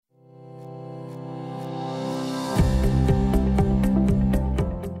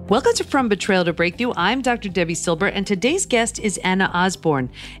Welcome to From Betrayal to Breakthrough. I'm Dr. Debbie Silber, and today's guest is Anna Osborne.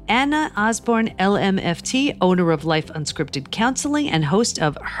 Anna Osborne, LMFT, owner of Life Unscripted Counseling and host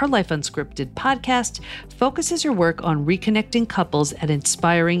of Her Life Unscripted podcast, focuses her work on reconnecting couples and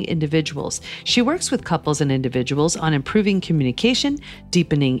inspiring individuals. She works with couples and individuals on improving communication,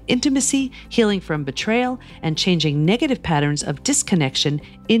 deepening intimacy, healing from betrayal, and changing negative patterns of disconnection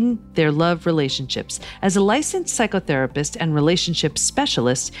in their love relationships. As a licensed psychotherapist and relationship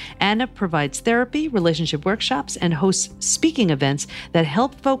specialist, Anna provides therapy, relationship workshops, and hosts speaking events that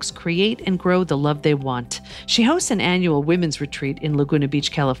help folks create and grow the love they want. She hosts an annual women's retreat in Laguna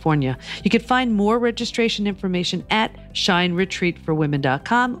Beach, California. You can find more registration information at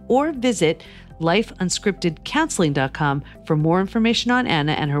shineretreatforwomen.com or visit lifeunscriptedcounseling.com for more information on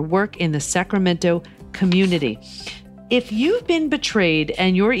Anna and her work in the Sacramento community. If you've been betrayed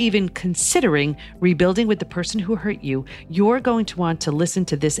and you're even considering rebuilding with the person who hurt you, you're going to want to listen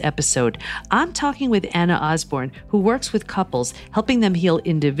to this episode. I'm talking with Anna Osborne, who works with couples, helping them heal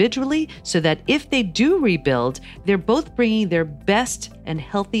individually so that if they do rebuild, they're both bringing their best and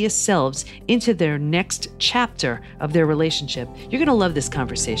healthiest selves into their next chapter of their relationship. You're going to love this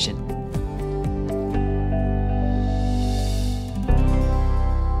conversation.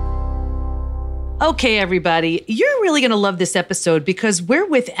 Okay, everybody, you're really going to love this episode because we're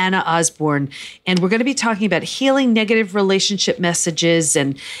with Anna Osborne, and we're going to be talking about healing negative relationship messages.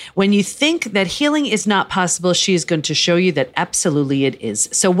 And when you think that healing is not possible, she is going to show you that absolutely it is.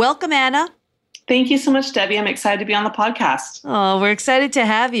 So welcome, Anna. Thank you so much, Debbie. I'm excited to be on the podcast. Oh, we're excited to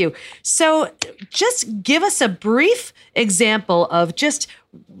have you. So just give us a brief example of just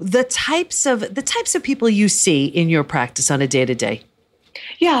the types of people you see in your practice on a day-to-day.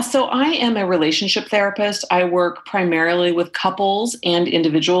 Yeah, so I am a relationship therapist. I work primarily with couples and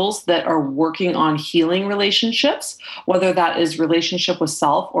individuals that are working on healing relationships, whether that is relationship with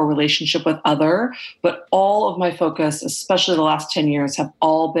self or relationship with other. But all of my focus, especially the last 10 years, have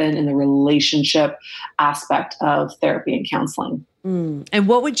all been in the relationship aspect of therapy and counseling. And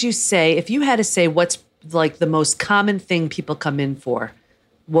what would you say, if you had to say what's like the most common thing people come in for,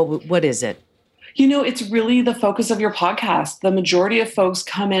 what is it? You know, it's really the focus of your podcast. The majority of folks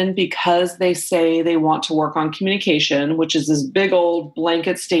come in because they say they want to work on communication, which is this big old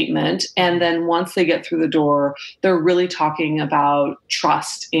blanket statement. And then once they get through the door, they're really talking about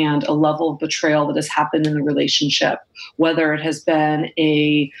trust and a level of betrayal that has happened in the relationship, whether it has been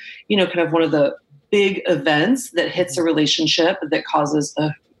kind of one of the big events that hits a relationship that causes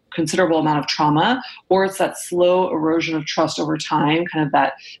a considerable amount of trauma, or it's that slow erosion of trust over time, kind of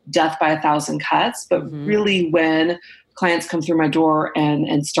that death by 1,000 cuts. But really, when clients come through my door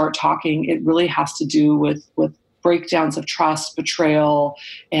and start talking, it really has to do with breakdowns of trust, betrayal,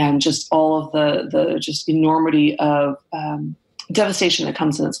 and just all of the just enormity of devastation that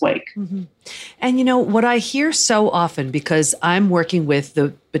comes in its wake. Mm-hmm. And you know, what I hear so often, because I'm working with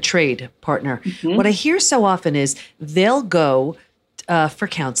the betrayed partner, what I hear so often is they'll go for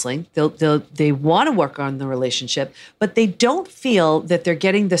counseling. They want to work on the relationship, but they don't feel that they're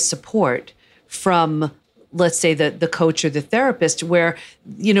getting the support from, let's say, the coach or the therapist, where,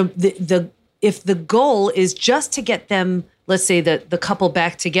 you know, if the goal is just to get them, let's say, the couple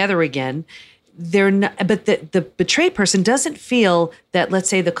back together again, they're not, but the betrayed person doesn't feel that, let's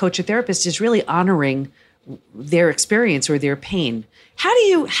say, the coach or therapist is really honoring their experience or their pain. How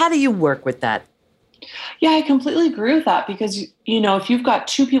do you work with that? Yeah, I completely agree with that because, you know, if you've got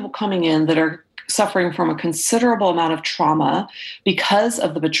two people coming in that are suffering from a considerable amount of trauma because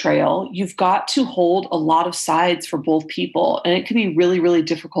of the betrayal, you've got to hold a lot of sides for both people. And it can be really, really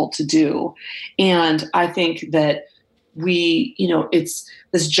difficult to do. And I think that it's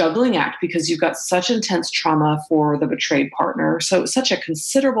this juggling act because you've got such intense trauma for the betrayed partner. So such a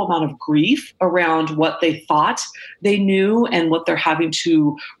considerable amount of grief around what they thought they knew and what they're having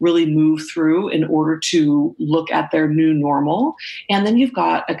to really move through in order to look at their new normal. And then you've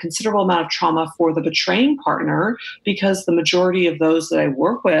got a considerable amount of trauma for the betraying partner because the majority of those that I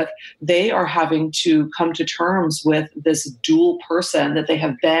work with, they are having to come to terms with this dual person that they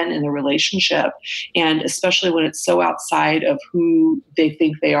have been in the relationship. And especially when it's so outside of who they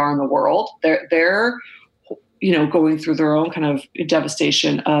think they are in the world, they're going through their own kind of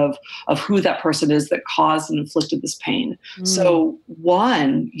devastation of who that person is that caused and inflicted this pain. So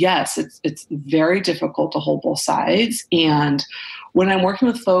one, yes, it's very difficult to hold both sides. And when I'm working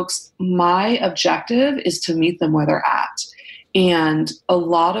with folks, my objective is to meet them where they're at. And a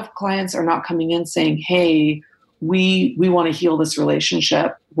lot of clients are not coming in saying, hey, we want to heal this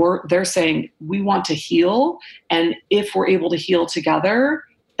relationship. They're saying we want to heal. And if we're able to heal together,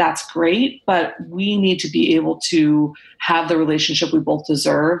 that's great, but we need to be able to have the relationship we both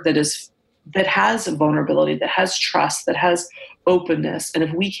deserve that has vulnerability, that has trust, that has openness. And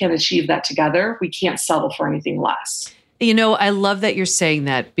if we can't achieve that together, we can't settle for anything less. I love that you're saying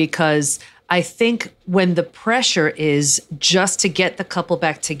that, because I think when the pressure is just to get the couple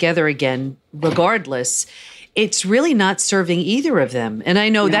back together again, regardless, it's really not serving either of them. And I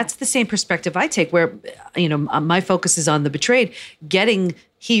know that's the same perspective I take, where, my focus is on the betrayed, getting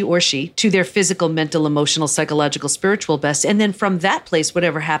he or she to their physical, mental, emotional, psychological, spiritual best. And then from that place,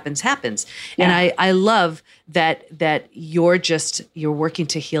 whatever happens, happens. Yeah. And I love that you're working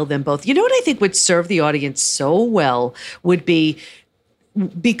to heal them both. You know what I think would serve the audience so well would be,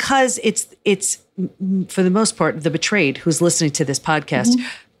 because it's for the most part, the betrayed who's listening to this podcast. Mm-hmm.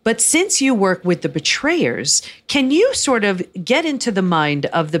 But since you work with the betrayers, can you sort of get into the mind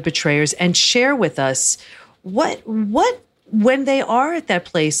of the betrayers and share with us what when they are at that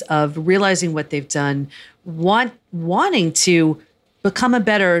place of realizing what they've done, wanting to become a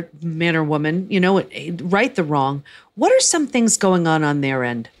better man or woman, right the wrong, what are some things going on their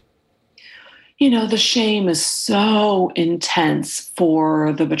end? The shame is so intense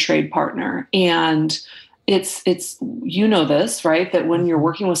for the betrayed partner. And it's this, right? That when you're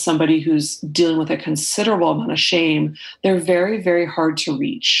working with somebody who's dealing with a considerable amount of shame, they're very, very hard to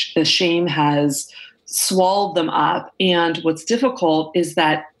reach. The shame has swallowed them up. And what's difficult is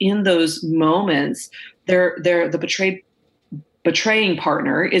that in those moments, the betraying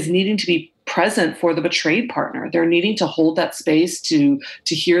partner is needing to be present for the betrayed partner. They're needing to hold that space to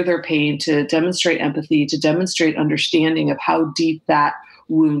hear their pain, to demonstrate empathy, to demonstrate understanding of how deep that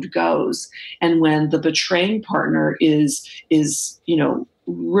wound goes. And when the betraying partner is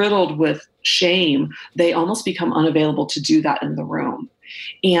riddled with shame, they almost become unavailable to do that in the room.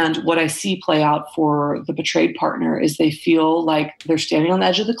 And what I see play out for the betrayed partner is they feel like they're standing on the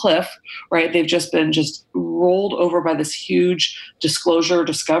edge of the cliff, right? They've just been rolled over by this huge disclosure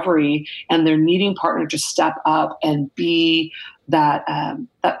discovery, and they're needing partner to step up and be that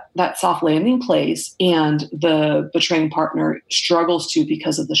soft landing place. And the betraying partner struggles to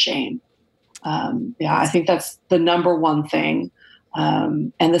because of the shame. I think that's the number one thing.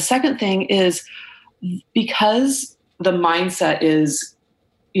 And the second thing is, because the mindset is,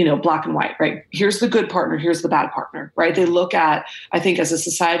 black and white, right? Here's the good partner, here's the bad partner, right? They look at, I think as a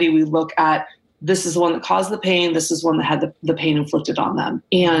society, we look at, this is the one that caused the pain, this is one that had the pain inflicted on them.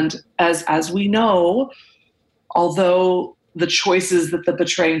 And as we know, although the choices that the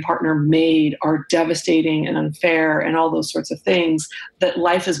betraying partner made are devastating and unfair and all those sorts of things, that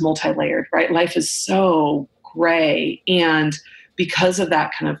life is multi-layered, right? Life is so gray. And because of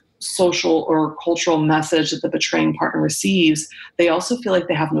that kind of social or cultural message that the betraying partner receives, they also feel like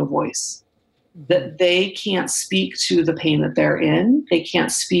they have no voice, that they can't speak to the pain that they're in. They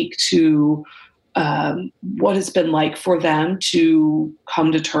can't speak to what it's been like for them to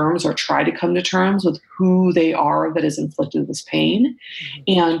come to terms or try to come to terms with who they are that has inflicted this pain.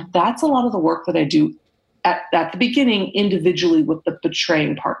 Mm-hmm. And that's a lot of the work that I do at the beginning individually with the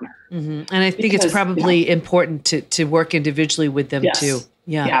betraying partner. Mm-hmm. And I think it's probably important to work individually with them too.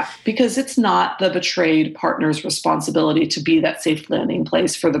 Yeah, because it's not the betrayed partner's responsibility to be that safe landing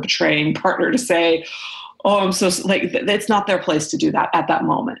place for the betraying partner to say, oh, I'm so, it's not their place to do that at that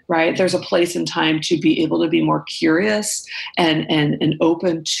moment, right? There's a place and time to be able to be more curious and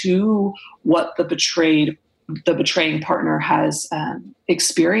open to what the betraying partner has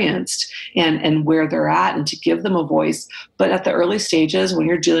experienced and where they're at, and to give them a voice. But at the early stages, when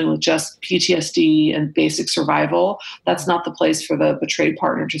you're dealing with just PTSD and basic survival, that's not the place for the betrayed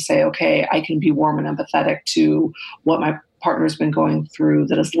partner to say, okay, I can be warm and empathetic to what my partner's been going through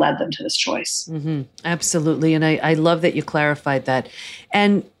that has led them to this choice. Mm-hmm. Absolutely. And I love that you clarified that.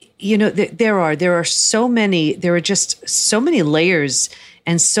 And, there are so many layers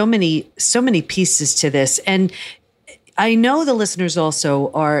and so many pieces to this. And I know the listeners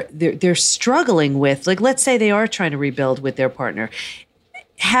also they're struggling with, let's say they are trying to rebuild with their partner.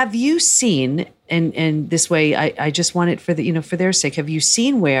 Have you seen, and this way, I just want it for for their sake, have you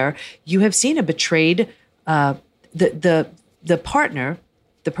seen where you have seen a betrayed, the partner,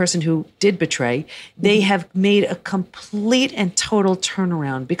 the person who did betray, they have made a complete and total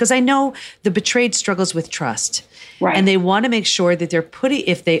turnaround? Because I know the betrayed struggles with trust. Right. And they want to make sure that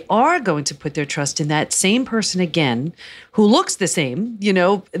if they are going to put their trust in that same person again, who looks the same,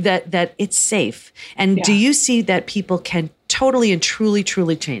 that it's safe. And do you see that people can totally and truly,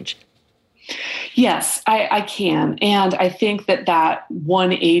 truly change? Yes, I can. And I think that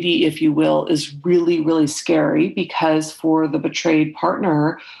 180, if you will, is really, really scary because for the betrayed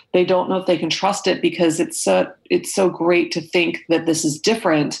partner, they don't know if they can trust it because it's so great to think that this is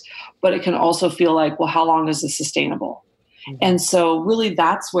different, but it can also feel like, well, how long is this sustainable? Mm-hmm. And so really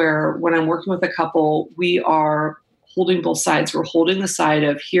that's where when I'm working with a couple, we are holding both sides. We're holding the side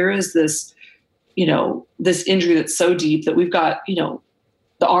of here is this, this injury that's so deep that we've got,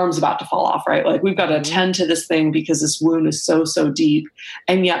 the arm's about to fall off, right? Like we've got to attend to this thing because this wound is so, so deep.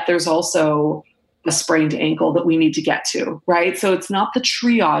 And yet there's also a sprained ankle that we need to get to, right? So it's not the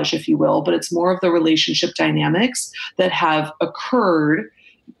triage, if you will, but it's more of the relationship dynamics that have occurred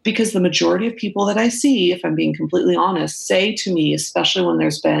because the majority of people that I see, if I'm being completely honest, say to me, especially when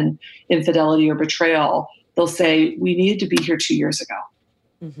there's been infidelity or betrayal, they'll say, we needed to be here 2 years ago.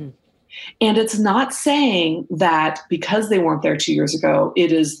 Mm-hmm. And it's not saying that because they weren't there 2 years ago,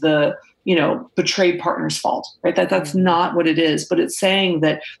 it is the, betrayed partner's fault, right? That's not what it is. But it's saying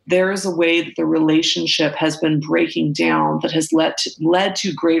that there is a way that the relationship has been breaking down that has led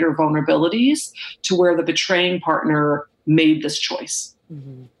to greater vulnerabilities to where the betraying partner made this choice.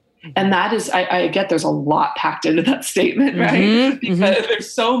 Mm-hmm. And that is, I get there's a lot packed into that statement, right? Mm-hmm. Because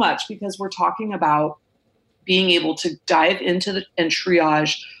there's so much, because we're talking about being able to dive into and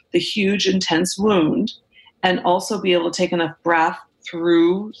triage the huge, intense wound, and also be able to take enough breath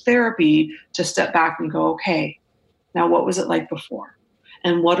through therapy to step back and go, okay, now what was it like before?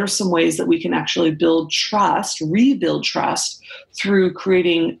 And what are some ways that we can actually build trust, rebuild trust through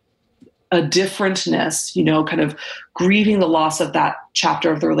creating a differentness, kind of grieving the loss of that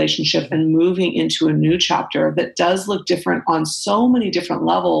chapter of the relationship and moving into a new chapter that does look different on so many different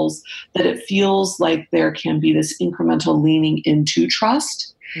levels that it feels like there can be this incremental leaning into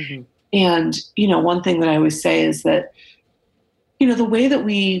trust. Mm-hmm. And, one thing that I always say is that, the way that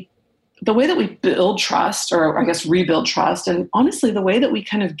we build trust, or I guess rebuild trust, and honestly, the way that we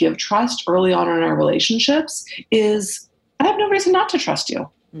kind of give trust early on in our relationships is, I have no reason not to trust you.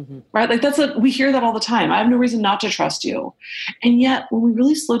 Mm-hmm. Right? Like we hear that all the time. I have no reason not to trust you. And yet when we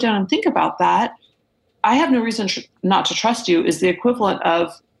really slow down and think about that, I have no reason not to trust you is the equivalent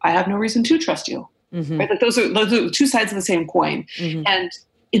of I have no reason to trust you. Mm-hmm. Right? Like those are two sides of the same coin. Mm-hmm. And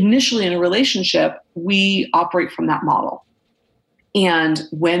initially in a relationship, we operate from that model. And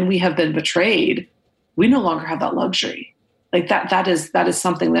when we have been betrayed, we no longer have that luxury. Like that is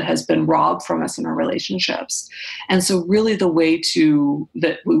something that has been robbed from us in our relationships. And so really the way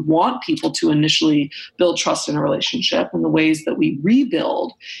that we want people to initially build trust in a relationship, and the ways that we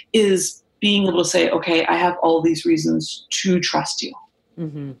rebuild is being able to say, okay, I have all these reasons to trust you.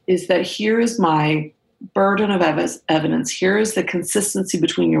 Mm-hmm. Is that here is my burden of evidence. Here is the consistency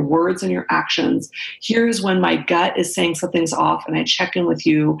between your words and your actions. Here is when my gut is saying something's off and I check in with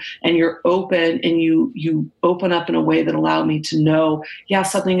you and you're open and you open up in a way that allow me to know, yeah,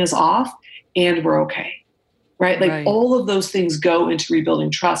 something is off and we're okay. Right? Like all of those things go into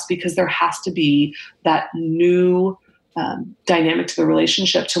rebuilding trust because there has to be that new dynamic to the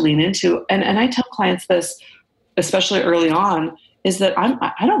relationship to lean into. And I tell clients this, especially early on, is that I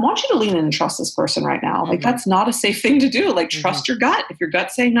don't want you to lean in and trust this person right now. Like that's not a safe thing to do. Like trust your gut. If your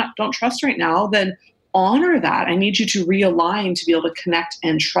gut's saying don't trust right now, then honor that. I need you to realign to be able to connect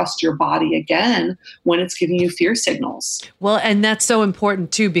and trust your body again when it's giving you fear signals. Well, and that's so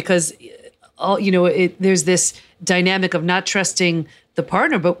important too, because there's this dynamic of not trusting the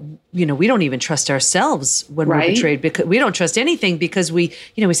partner, but we don't even trust ourselves when we're betrayed, because we don't trust anything because we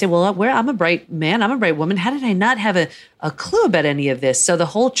say, well, I'm a bright man, I'm a bright woman. How did I not have a clue about any of this? So the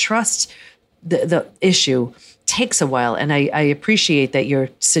whole trust, the issue takes a while. And I appreciate that you're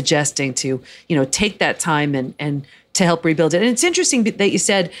suggesting to, take that time and to help rebuild it. And it's interesting that you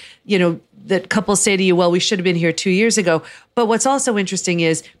said, that couples say to you, well, we should have been here 2 years ago. But what's also interesting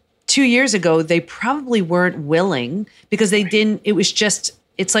is 2 years ago, they probably weren't willing because they didn't, it was just,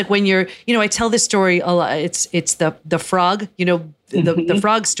 it's like when you're, I tell this story a lot. It's the frog, the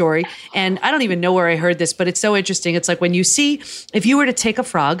frog story. And I don't even know where I heard this, but it's so interesting. It's like when you see, if you were to take a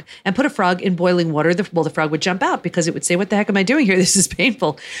frog and put a frog in boiling water, the frog would jump out because it would say, what the heck am I doing here? This is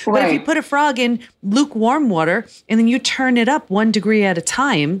painful. Right. But if you put a frog in lukewarm water and then you turn it up 1 degree at a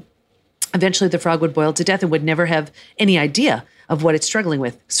time, eventually the frog would boil to death and would never have any idea of what it's struggling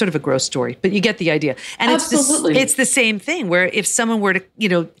with. Sort of a gross story, but you get the idea. And it's the same thing where if someone were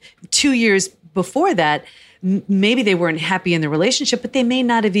to, 2 years before that, maybe they weren't happy in the relationship, but they may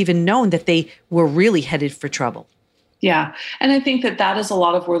not have even known that they were really headed for trouble. Yeah. And I think that is a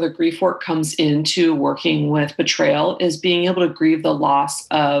lot of where the grief work comes into working with betrayal, is being able to grieve the loss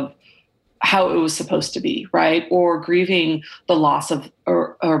of how it was supposed to be, right? Or grieving the loss of,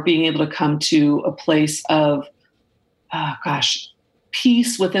 or being able to come to a place of,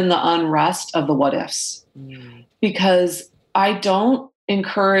 peace within the unrest of the what ifs. Because I don't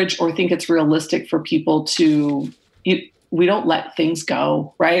encourage or think it's realistic for people to, we don't let things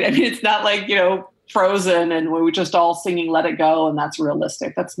go, right? I mean, it's not like, Frozen and we were just all singing Let It Go and that's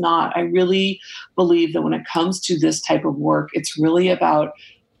realistic. That's not. I really believe that when it comes to this type of work, it's really about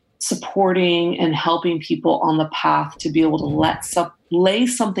supporting and helping people on the path to be able to lay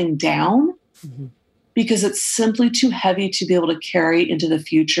something down, because it's simply too heavy to be able to carry into the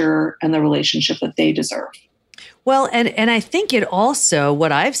future and the relationship that they deserve. Well, and I think it also,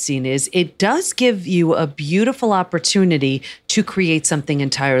 what I've seen is it does give you a beautiful opportunity to create something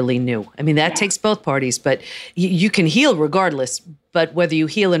entirely new. I mean, that takes both parties, but you can heal regardless. But whether you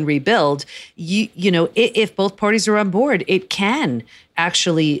heal and rebuild, if both parties are on board, it can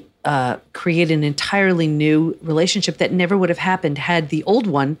actually create an entirely new relationship that never would have happened had the old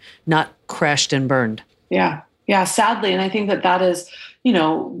one not crashed and burned. Yeah. Yeah. Sadly. And I think that is,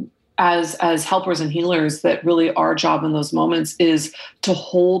 as helpers and healers, that really our job in those moments is to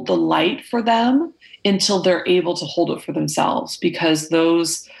hold the light for them until they're able to hold it for themselves, because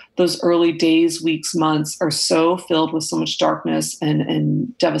those early days, weeks, months are so filled with so much darkness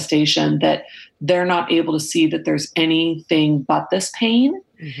and devastation that they're not able to see that there's anything but this pain.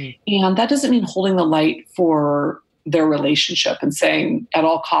 And that doesn't mean holding the light for their relationship and saying at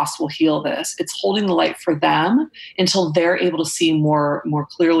all costs we'll heal this. It's holding the light for them until they're able to see more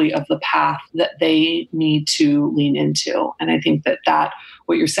clearly of the path that they need to lean into. And I think that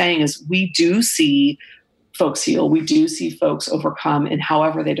what you're saying is we do see folks heal. We do see folks overcome in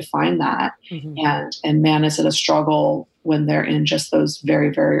however they define that. And man, is it a struggle when they're in just those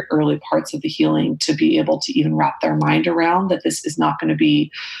very, very early parts of the healing to be able to even wrap their mind around that this is not going to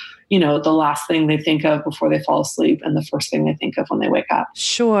be the last thing they think of before they fall asleep and the first thing they think of when they wake up.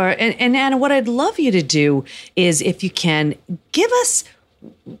 Sure. And Anna, what I'd love you to do is, if you can, give us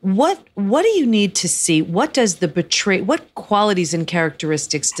what do you need to see? What qualities and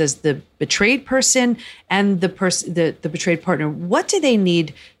characteristics does the betrayed person and the betrayed partner, what do they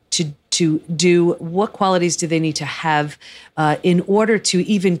need to do? What qualities do they need to have in order to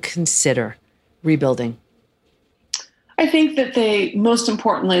even consider rebuilding? I think that most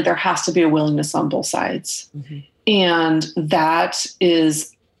importantly, there has to be a willingness on both sides. And that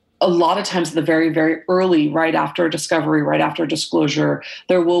is a lot of times the very, very early, right after discovery, right after disclosure,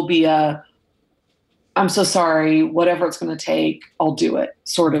 there will be I'm so sorry, whatever it's going to take, I'll do it.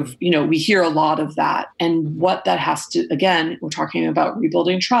 Sort of, we hear a lot of that. And what that has to, again, we're talking about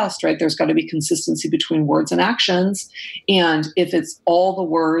rebuilding trust, right? There's got to be consistency between words and actions. And if it's all the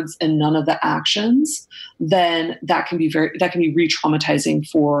words and none of the actions, then that can be re-traumatizing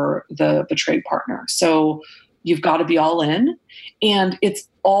for the betrayed partner. So you've got to be all in, and it's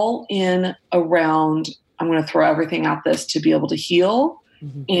all in around, I'm going to throw everything at this to be able to heal.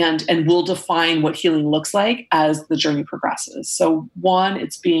 And we'll define what healing looks like as the journey progresses. So one,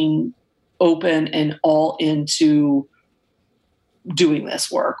 it's being open and all into doing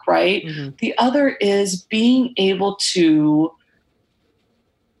this work, right? The other is being able to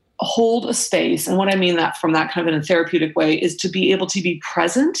hold a space. And what I mean that from that kind of in a therapeutic way is to be able to be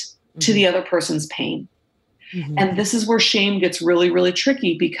present to the other person's pain. And this is where shame gets really, really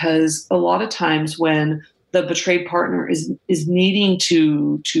tricky, because a lot of times when the betrayed partner is needing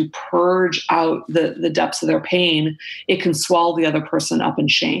to purge out the depths of their pain, it can swallow the other person up in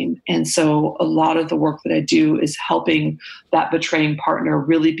shame. And so a lot of the work that I do is helping that betraying partner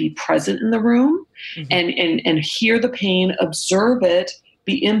really be present in the room and hear the pain, observe it,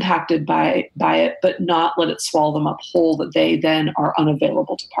 be impacted by it, but not let it swallow them up whole, that they then are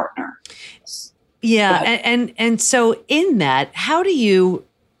unavailable to partner. Yeah. And so in that, how do you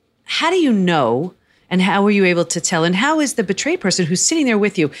know, and how are you able to tell? And how is the betrayed person who's sitting there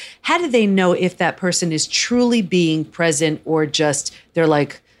with you, how do they know if that person is truly being present, or just they're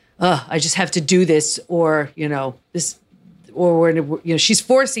like, oh, I just have to do this, or, this, or, she's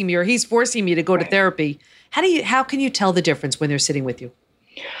forcing me or he's forcing me to go to therapy. How can you tell the difference when they're sitting with you?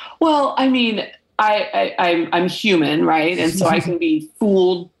 Well, I mean, I'm human, right? And so I can be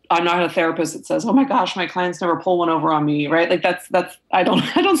fooled. I'm not a therapist that says, oh my gosh, my clients never pull one over on me, right? Like that's, I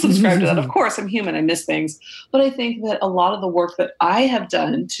don't subscribe to that. Of course, I'm human, I miss things. But I think that a lot of the work that I have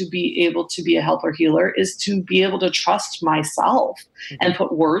done to be able to be a helper healer is to be able to trust myself and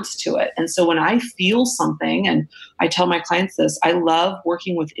put words to it. And so when I feel something, and I tell my clients this, I love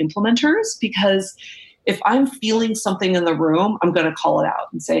working with implementers, because if I'm feeling something in the room, I'm going to call it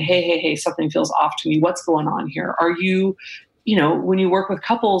out and say, hey, something feels off to me. What's going on here? Are you when you work with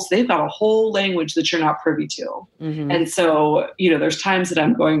couples, they've got a whole language that you're not privy to. Mm-hmm. And so, there's times that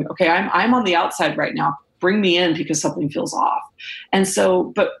I'm going, okay, I'm on the outside right now. Bring me in because something feels off. And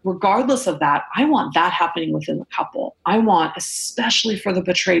so, but regardless of that, I want that happening within the couple. I want, especially for the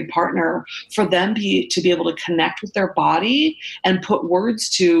betrayed partner, for them to be able to connect with their body and put words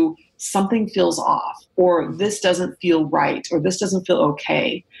to something feels off, or this doesn't feel right, or this doesn't feel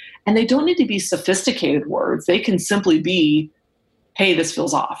okay. And they don't need to be sophisticated words. They can simply be, hey, this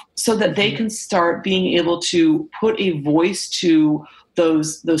feels off, so that they can start being able to put a voice to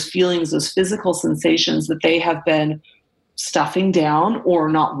those feelings, those physical sensations that they have been stuffing down or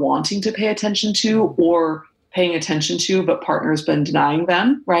not wanting to pay attention to, or paying attention to, but partner's been denying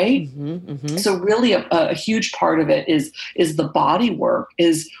them, right? Mm-hmm, mm-hmm. So really a huge part of it is the body work,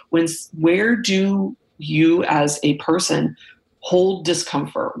 is where do you as a person hold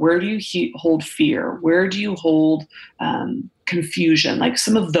discomfort? Where do you hold fear? Where do you hold confusion? Like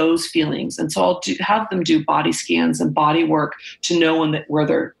some of those feelings. And so I'll have them do body scans and body work to know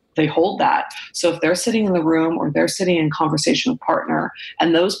where they hold that. So if they're sitting in the room or they're sitting in conversation with partner,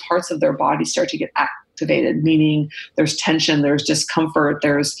 and those parts of their body start to get activated, meaning there's tension, there's discomfort,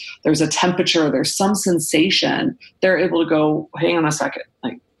 there's a temperature, there's some sensation, they're able to go, hang on a second,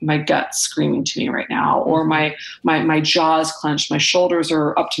 like my gut's screaming to me right now, or my jaw's clenched, my shoulders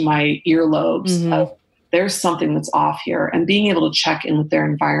are up to my earlobes. Mm-hmm. There's something that's off here, and being able to check in with their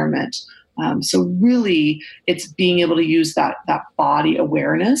environment. So really, it's being able to use that body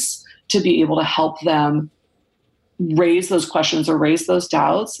awareness to be able to help them raise those questions or raise those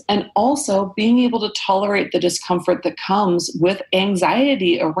doubts, and also being able to tolerate the discomfort that comes with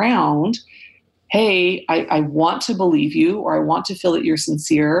anxiety around, hey, I want to believe you, or I want to feel that you're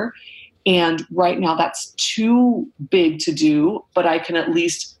sincere, and right now that's too big to do, but I can at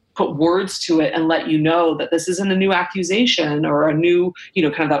least put words to it and let you know that this isn't a new accusation or a new,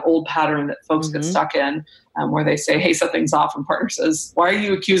 kind of that old pattern that folks get stuck in, where they say, hey, something's off, and partner says, why are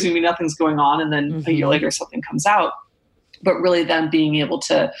you accusing me? Nothing's going on. And then a year later, something comes out. But really then being able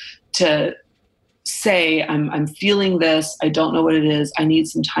to say, I'm feeling this. I don't know what it is. I need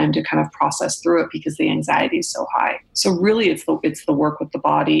some time to kind of process through it because the anxiety is so high. So really it's the work with the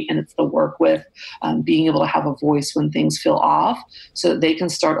body, and it's the work with being able to have a voice when things feel off, so that they can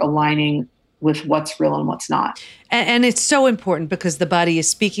start aligning with what's real and what's not. And it's so important because the body is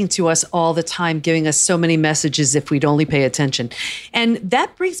speaking to us all the time, giving us so many messages if we'd only pay attention. And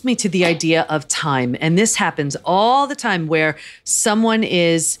that brings me to the idea of time. And this happens all the time where someone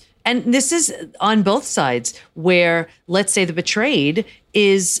is, and this is on both sides, where let's say the betrayed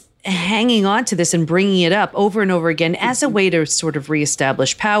is hanging on to this and bringing it up over and over again as a way to sort of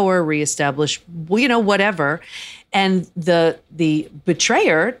reestablish power, reestablish, whatever. And the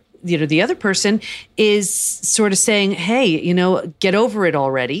betrayer, the other person is sort of saying, hey, get over it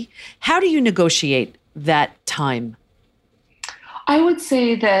already. How do you negotiate that time? I would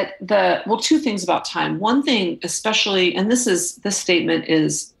say that two things about time. One thing, especially, and this statement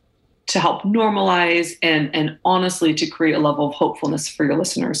is to help normalize and honestly to create a level of hopefulness for your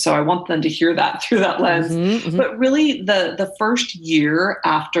listeners. So I want them to hear that through that lens. Mm-hmm. But really the first year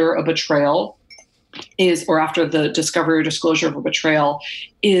after a betrayal or after the discovery or disclosure of a betrayal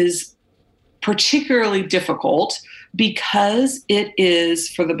is particularly difficult, because it is,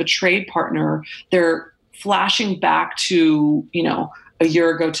 for the betrayed partner, they're flashing back to, a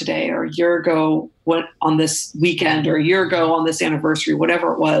year ago today, or a year ago on this weekend, or a year ago on this anniversary,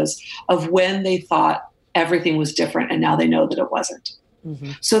 whatever it was, of when they thought everything was different, and now they know that it wasn't.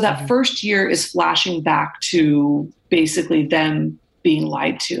 Mm-hmm. So that first year is flashing back to basically them being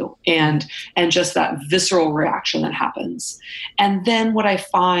lied to, and just that visceral reaction that happens. And then what I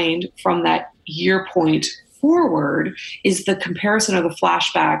find from that year point forward is the comparison or the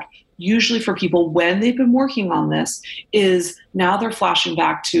flashback, usually for people when they've been working on this, is now they're flashing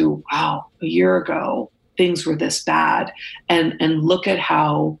back to, wow, a year ago, things were this bad. And look at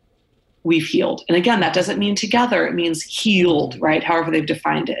how we've healed. And again, that doesn't mean together, it means healed, right? However they've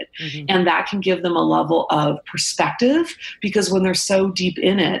defined it. Mm-hmm. And that can give them a level of perspective, because when they're so deep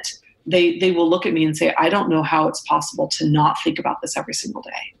in it, they will look at me and say, I don't know how it's possible to not think about this every single day,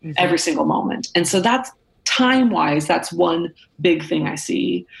 mm-hmm. every single moment. And so that's time-wise, that's one big thing I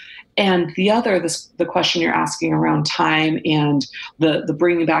see. And the other, the question you're asking around time and the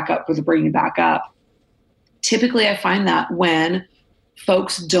bringing back up or the bringing back up, typically I find that when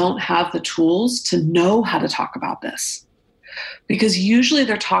folks don't have the tools to know how to talk about this, because usually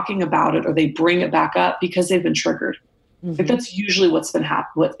they're talking about it or they bring it back up because they've been triggered. Mm-hmm. Like that's usually what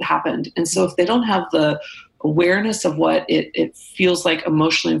happened. And so if they don't have the awareness of what it feels like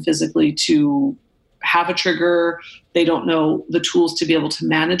emotionally and physically to have a trigger, they don't know the tools to be able to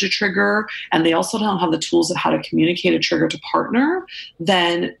manage a trigger, and they also don't have the tools of how to communicate a trigger to partner,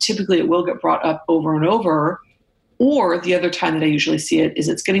 then typically it will get brought up over and over. Or the other time that I usually see it is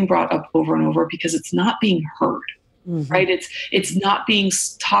it's getting brought up over and over because it's not being heard. Mm-hmm. Right? It's not being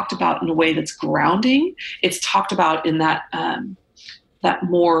talked about in a way that's grounding. It's talked about in that that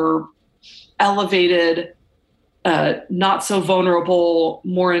more elevated, not so vulnerable,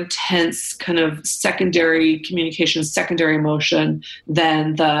 more intense kind of secondary communication, secondary emotion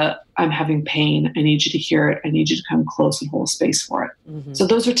than the I'm having pain. I need you to hear it. I need you to come close and hold space for it. Mm-hmm. So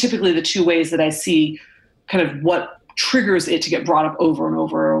those are typically the two ways that I see kind of what triggers it to get brought up over and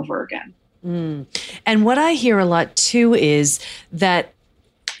over and over again. Mm. And what I hear a lot too is that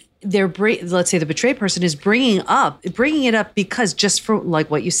let's say the betrayed person is bringing it up because just for like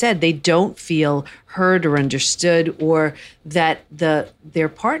what you said, they don't feel heard or understood, or that their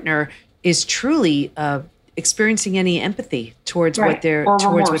partner is truly experiencing any empathy towards what they're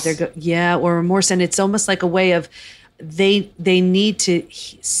or remorse. And it's almost like a way of they need to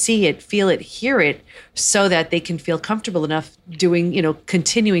see it, feel it, hear it, so that they can feel comfortable enough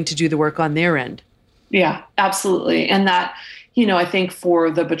continuing to do the work on their end. Yeah, absolutely. And that, I think for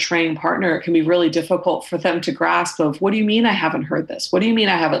the betraying partner, it can be really difficult for them to grasp of, what do you mean I haven't heard this? What do you mean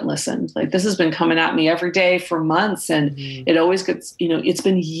I haven't listened? Like, this has been coming at me every day for months, and it always gets, it's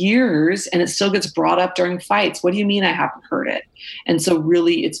been years and it still gets brought up during fights. What do you mean I haven't heard it? And so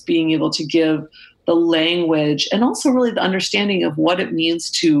really it's being able to give the language and also really the understanding of what it means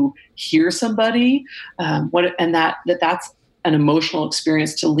to hear somebody, that's an emotional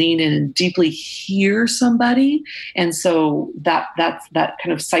experience, to lean in and deeply hear somebody. And so that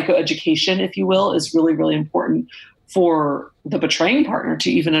kind of psychoeducation, if you will, is really, really important for the betraying partner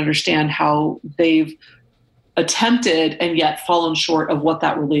to even understand how they've attempted and yet fallen short of what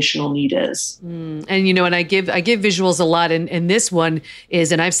that relational need is. And, and I give visuals a lot. And this one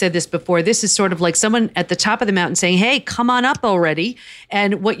is, and I've said this before, this is sort of like someone at the top of the mountain saying, hey, come on up already.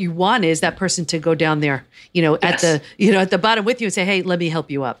 And what you want is that person to go down there, at the bottom with you and say, hey, let me help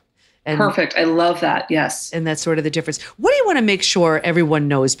you up. And, perfect. I love that. Yes. And that's sort of the difference. What do you want to make sure everyone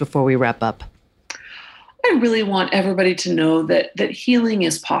knows before we wrap up? I really want everybody to know that healing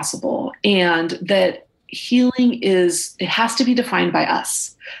is possible, and that healing it has to be defined by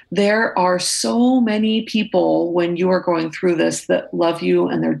us. There are so many people when you are going through this that love you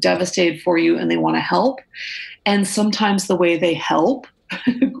and they're devastated for you and they want to help. And sometimes the way they help,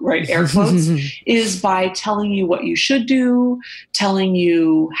 right, air quotes, is by telling you what you should do, telling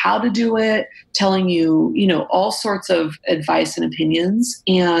you how to do it, telling you, all sorts of advice and opinions.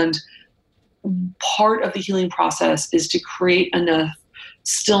 And part of the healing process is to create enough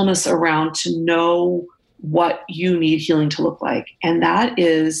stillness around to know what you need healing to look like. And that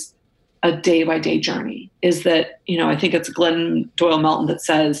is a day-by-day journey. Is that, I think it's Glennon Doyle Melton that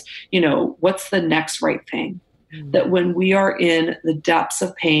says, what's the next right thing? Mm-hmm. That when we are in the depths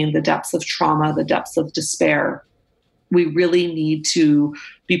of pain, the depths of trauma, the depths of despair, we really need to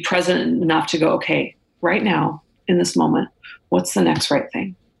be present enough to go, okay, right now, in this moment, what's the next right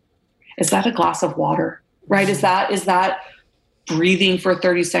thing? Is that a glass of water? Right? Is that breathing for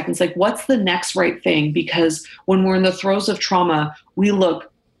 30 seconds? Like, what's the next right thing? Because when we're in the throes of trauma, we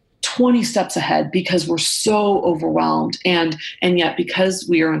look 20 steps ahead because we're so overwhelmed. And yet, because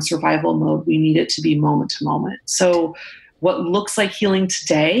we are in survival mode, we need it to be moment to moment. So what looks like healing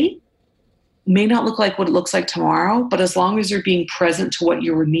today may not look like what it looks like tomorrow, but as long as you're being present to what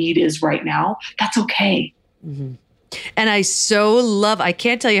your need is right now, that's okay. Mm-hmm. And I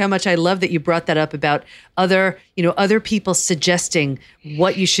can't tell you how much I love that you brought that up about other people suggesting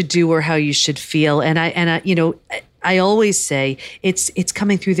what you should do or how you should feel. And I always say it's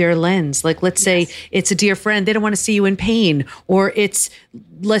coming through their lens. Like, let's say it's a dear friend. They don't want to see you in pain. Or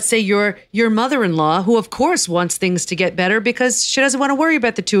let's say your mother-in-law, who of course wants things to get better because she doesn't want to worry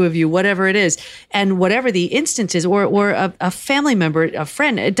about the two of you, whatever it is. And whatever the instance is, or a family member, a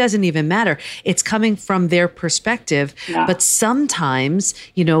friend, it doesn't even matter. It's coming from their perspective. Yeah. But sometimes,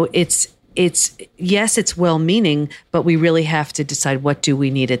 it's well-meaning, but we really have to decide what do we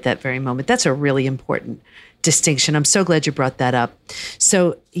need at that very moment. That's a really important distinction. I'm so glad you brought that up.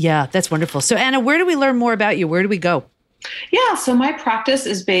 So yeah, that's wonderful. So Anna, where do we learn more about you? Where do we go? Yeah, so my practice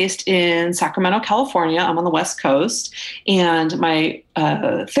is based in Sacramento, California. I'm on the West Coast, and my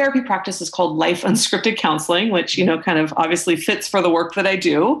therapy practice is called Life Unscripted Counseling, which, kind of obviously fits for the work that I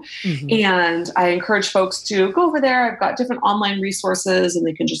do. Mm-hmm. And I encourage folks to go over there. I've got different online resources and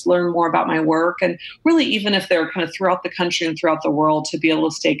they can just learn more about my work. And really, even if they're kind of throughout the country and throughout the world, to be able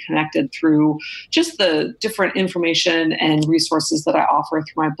to stay connected through just the different information and resources that I offer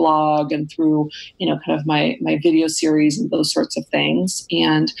through my blog and through, kind of my video series and those sorts of things.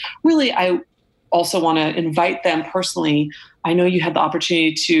 And really, I also want to invite them personally. I know you had the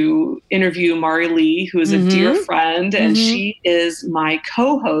opportunity to interview Mari Lee, who is a dear friend, and she is my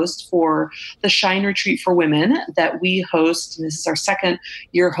co-host for the Shine Retreat for Women that we host. And this is our second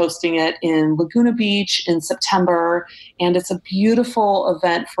year hosting it in Laguna Beach in September. And it's a beautiful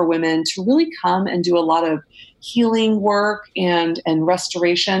event for women to really come and do a lot of healing work and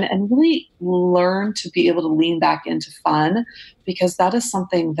restoration, and really learn to be able to lean back into fun, because that is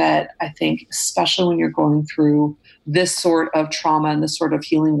something that I think, especially when you're going through this sort of trauma and this sort of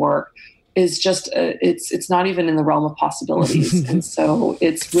healing work, is just it's not even in the realm of possibilities. And so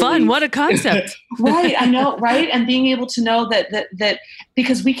it's really fun. What a concept. Right. I know. Right. And being able to know that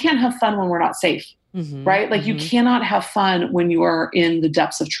because we can't have fun when we're not safe. Mm-hmm, right? Like you cannot have fun when you are in the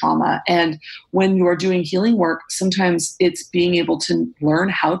depths of trauma. And when you are doing healing work, sometimes it's being able to learn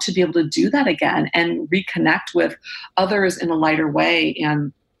how to be able to do that again and reconnect with others in a lighter way.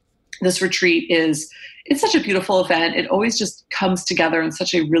 And this retreat it's such a beautiful event. It always just comes together in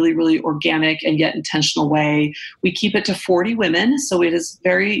such a really, really organic and yet intentional way. We keep it to 40 women, so it is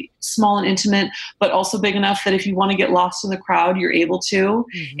very small and intimate, but also big enough that if you want to get lost in the crowd, you're able to.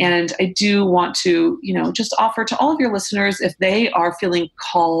 And I do want to, just offer to all of your listeners, if they are feeling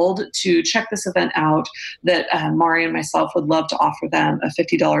called to check this event out, that Mari and myself would love to offer them a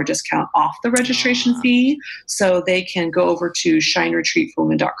 $50 discount off the registration fee. So they can go over to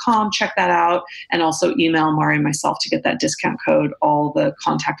shineretreatforwomen.com, check that out, and also email Mari and myself to get that discount code. All the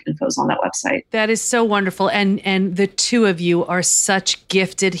contact info is on that website. That is so wonderful. And the two of you are such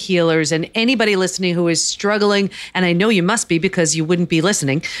gifted healers. And anybody listening who is struggling, and I know you must be because you wouldn't be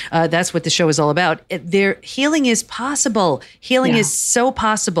listening, that's what the show is all about. Their healing is possible. Healing is so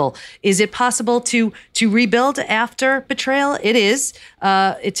possible. Is it possible to rebuild after betrayal? It is.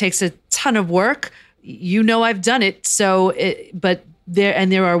 It takes a ton of work. I've done it. But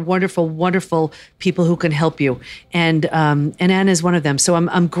there are wonderful, wonderful people who can help you. And Anna is one of them. So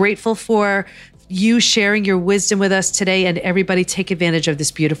I'm grateful for you sharing your wisdom with us today, and everybody take advantage of this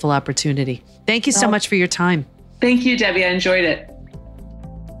beautiful opportunity. Thank you so much for your time. Thank you, Debbie. I enjoyed it.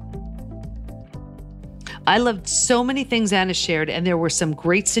 I loved so many things Anna shared, and there were some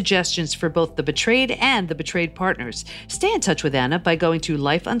great suggestions for both the betrayed and the betrayed partners. Stay in touch with Anna by going to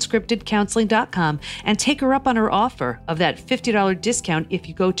lifeunscriptedcounseling.com and take her up on her offer of that $50 discount if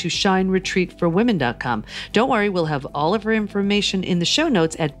you go to shineretreatforwomen.com. Don't worry, we'll have all of her information in the show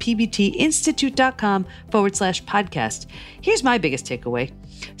notes at pbtinstitute.com/podcast. Here's my biggest takeaway.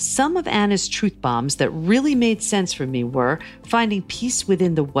 Some of Anna's truth bombs that really made sense for me were finding peace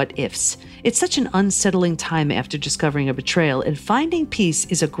within the what ifs. It's such an unsettling time after discovering a betrayal, and finding peace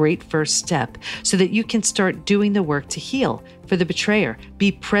is a great first step so that you can start doing the work to heal. For the betrayer,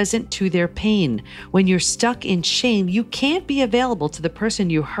 be present to their pain. When you're stuck in shame, you can't be available to the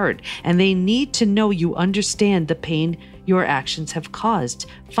person you hurt, and they need to know you understand the pain your actions have caused.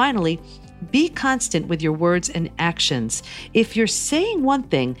 Finally, be constant with your words and actions. If you're saying one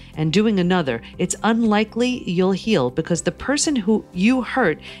thing and doing another, it's unlikely you'll heal, because the person who you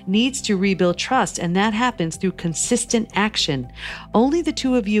hurt needs to rebuild trust, and that happens through consistent action. Only the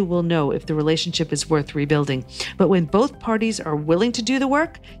two of you will know if the relationship is worth rebuilding. But when both parties are willing to do the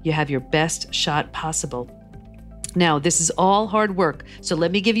work, you have your best shot possible. Now, this is all hard work, so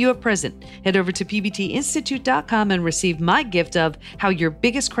let me give you a present. Head over to pbtinstitute.com and receive my gift of How Your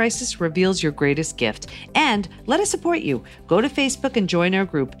Biggest Crisis Reveals Your Greatest Gift. And let us support you. Go to Facebook and join our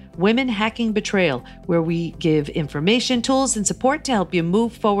group, Women Hacking Betrayal, where we give information, tools, and support to help you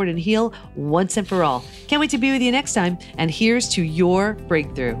move forward and heal once and for all. Can't wait to be with you next time, and here's to your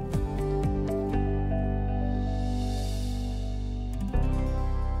breakthrough.